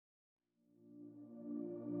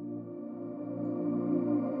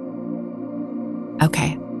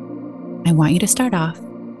Okay, I want you to start off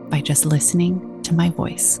by just listening to my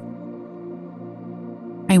voice.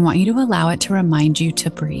 I want you to allow it to remind you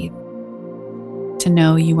to breathe, to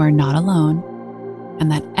know you are not alone,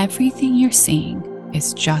 and that everything you're seeing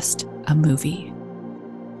is just a movie.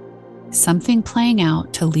 Something playing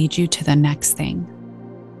out to lead you to the next thing.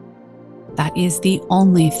 That is the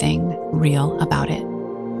only thing real about it.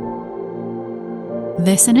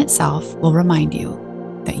 This in itself will remind you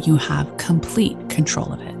that you have complete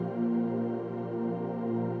control of it.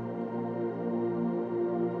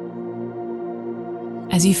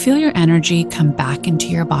 As you feel your energy come back into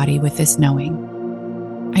your body with this knowing,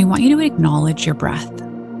 I want you to acknowledge your breath.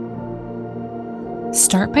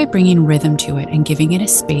 Start by bringing rhythm to it and giving it a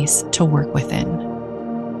space to work within.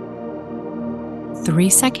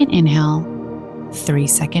 3-second inhale,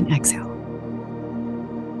 3-second exhale.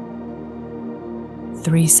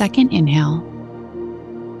 3-second inhale,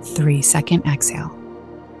 3-second exhale.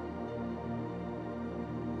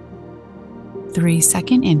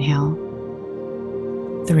 3-second inhale,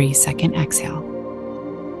 3-second exhale.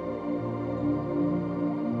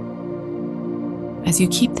 As you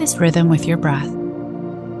keep this rhythm with your breath,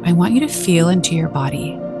 I want you to feel into your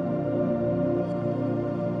body.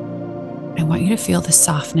 I want you to feel the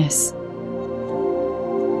softness.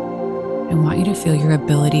 I want you to feel your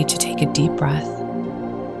ability to take a deep breath.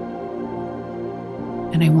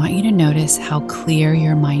 And I want you to notice how clear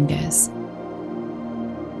your mind is.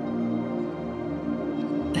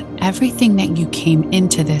 That everything that you came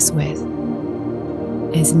into this with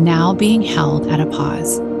is now being held at a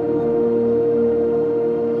pause.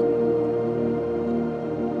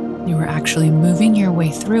 You are actually moving your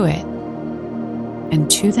way through it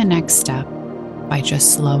and to the next step by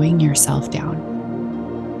just slowing yourself down.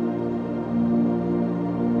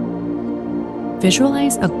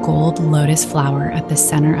 Visualize a gold lotus flower at the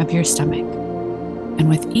center of your stomach, and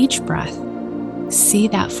with each breath, see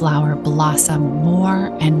that flower blossom more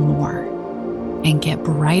and more and get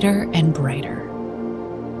brighter and brighter.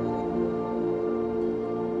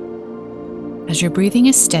 As your breathing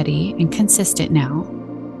is steady and consistent now,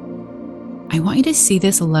 I want you to see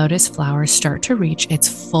this lotus flower start to reach its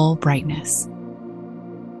full brightness.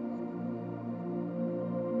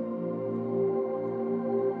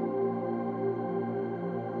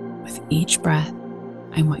 With each breath,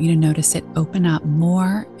 I want you to notice it open up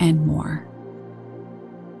more and more.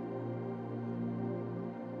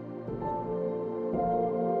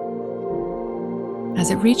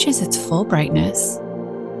 As it reaches its full brightness,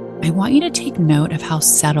 I want you to take note of how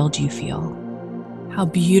settled you feel, how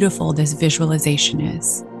beautiful this visualization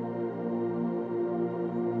is.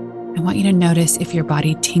 I want you to notice if your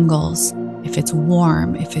body tingles, if it's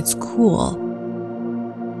warm, if it's cool.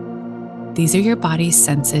 These are your body's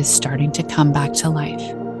senses starting to come back to life.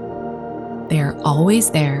 They are always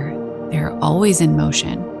there. They are always in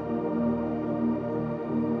motion.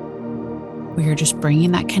 We are just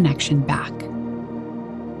bringing that connection back.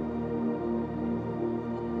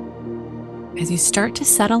 As you start to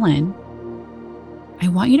settle in, I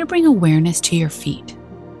want you to bring awareness to your feet.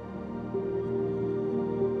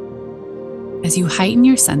 As you heighten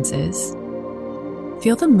your senses,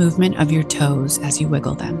 feel the movement of your toes as you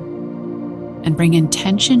wiggle them, and bring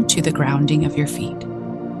intention to the grounding of your feet.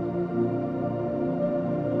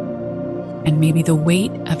 And maybe the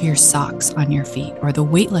weight of your socks on your feet, or the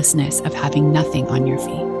weightlessness of having nothing on your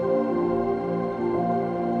feet.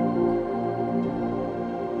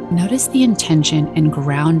 Notice the intention and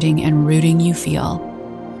grounding and rooting you feel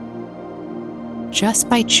just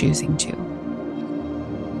by choosing to.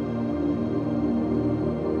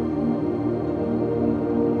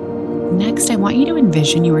 Next, I want you to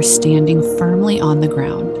envision you are standing firmly on the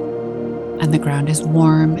ground, and the ground is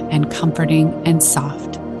warm and comforting and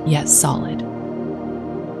soft, yet solid.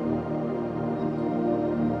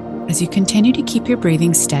 As you continue to keep your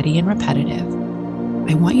breathing steady and repetitive,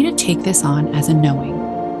 I want you to take this on as a knowing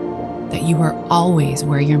that you are always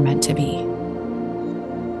where you're meant to be.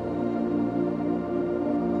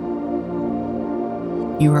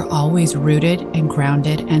 You are always rooted and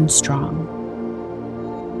grounded and strong.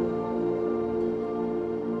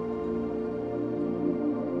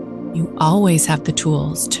 You always have the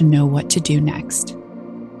tools to know what to do next.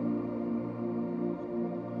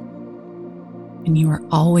 And you are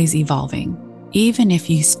always evolving, even if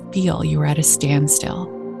you feel you are at a standstill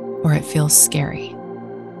or it feels scary.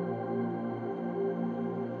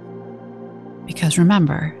 Because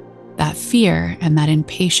remember, that fear and that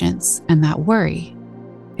impatience and that worry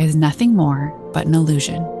is nothing more but an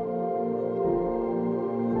illusion.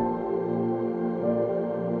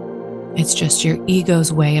 It's just your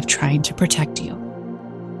ego's way of trying to protect you.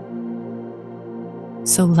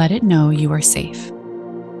 So let it know you are safe.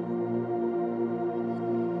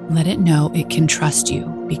 Let it know it can trust you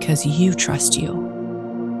because you trust you.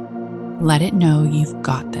 Let it know you've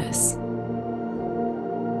got this.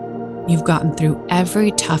 You've gotten through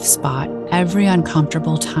every tough spot, every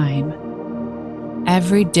uncomfortable time,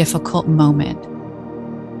 every difficult moment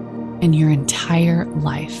in your entire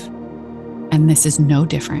life. And this is no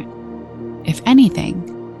different. If anything,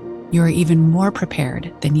 you are even more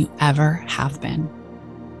prepared than you ever have been.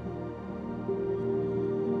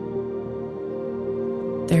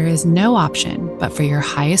 There is no option but for your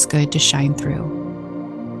highest good to shine through.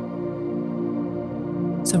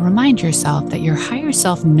 So remind yourself that your higher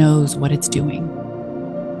self knows what it's doing.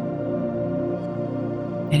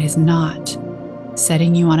 It is not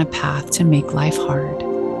setting you on a path to make life hard.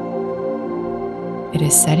 It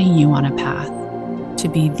is setting you on a path to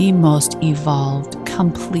be the most evolved,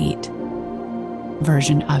 complete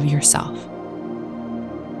version of yourself.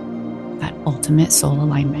 That ultimate soul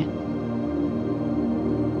alignment.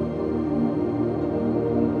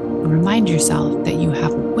 Remind yourself that you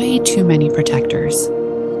have way too many protectors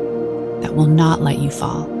that will not let you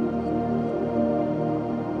fall.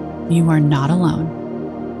 You are not alone.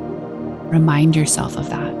 Remind yourself of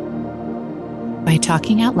that by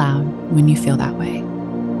talking out loud when you feel that way.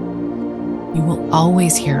 You will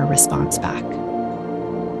always hear a response back.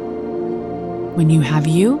 When you have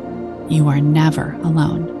you, you are never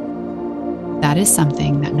alone. That is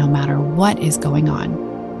something that no matter what is going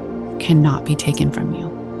on, cannot be taken from you.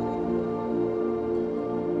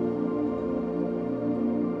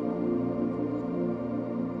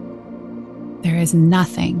 There is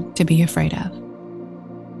nothing to be afraid of.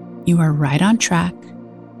 You are right on track,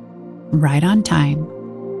 right on time,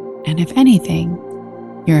 and if anything,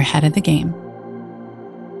 you're ahead of the game.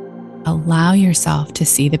 Allow yourself to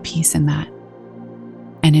see the peace in that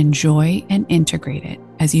and enjoy and integrate it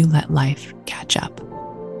as you let life catch up.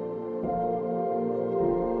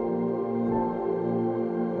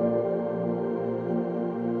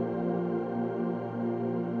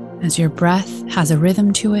 As your breath has a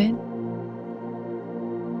rhythm to it,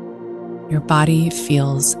 your body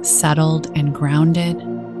feels settled and grounded.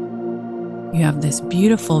 You have this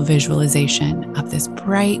beautiful visualization of this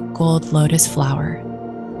bright gold lotus flower,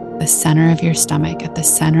 the center of your stomach, at the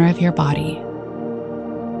center of your body.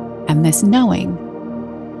 And this knowing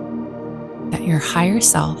that your higher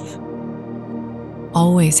self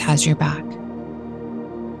always has your back,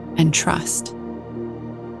 and trust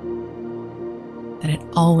that it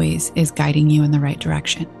always is guiding you in the right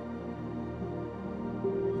direction.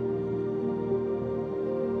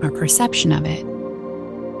 Our perception of it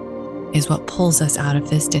is what pulls us out of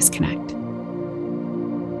this disconnect.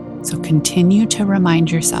 So continue to remind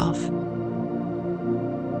yourself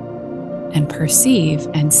and perceive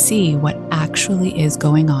and see what actually is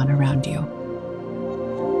going on around you.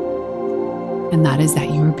 And that is that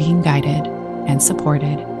you are being guided and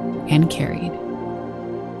supported and carried.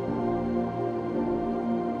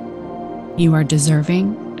 You are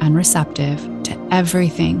deserving and receptive to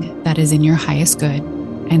everything that is in your highest good,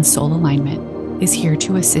 and soul alignment is here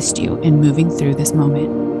to assist you in moving through this moment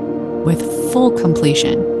with full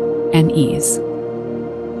completion and ease.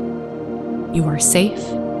 You are safe,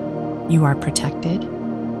 you are protected,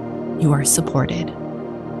 you are supported.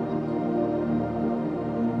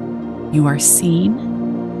 You are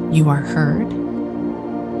seen, you are heard,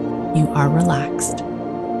 you are relaxed.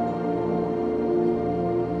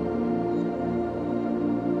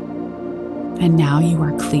 And now you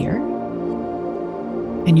are clear,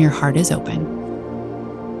 and your heart is open,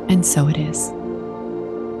 and so it is.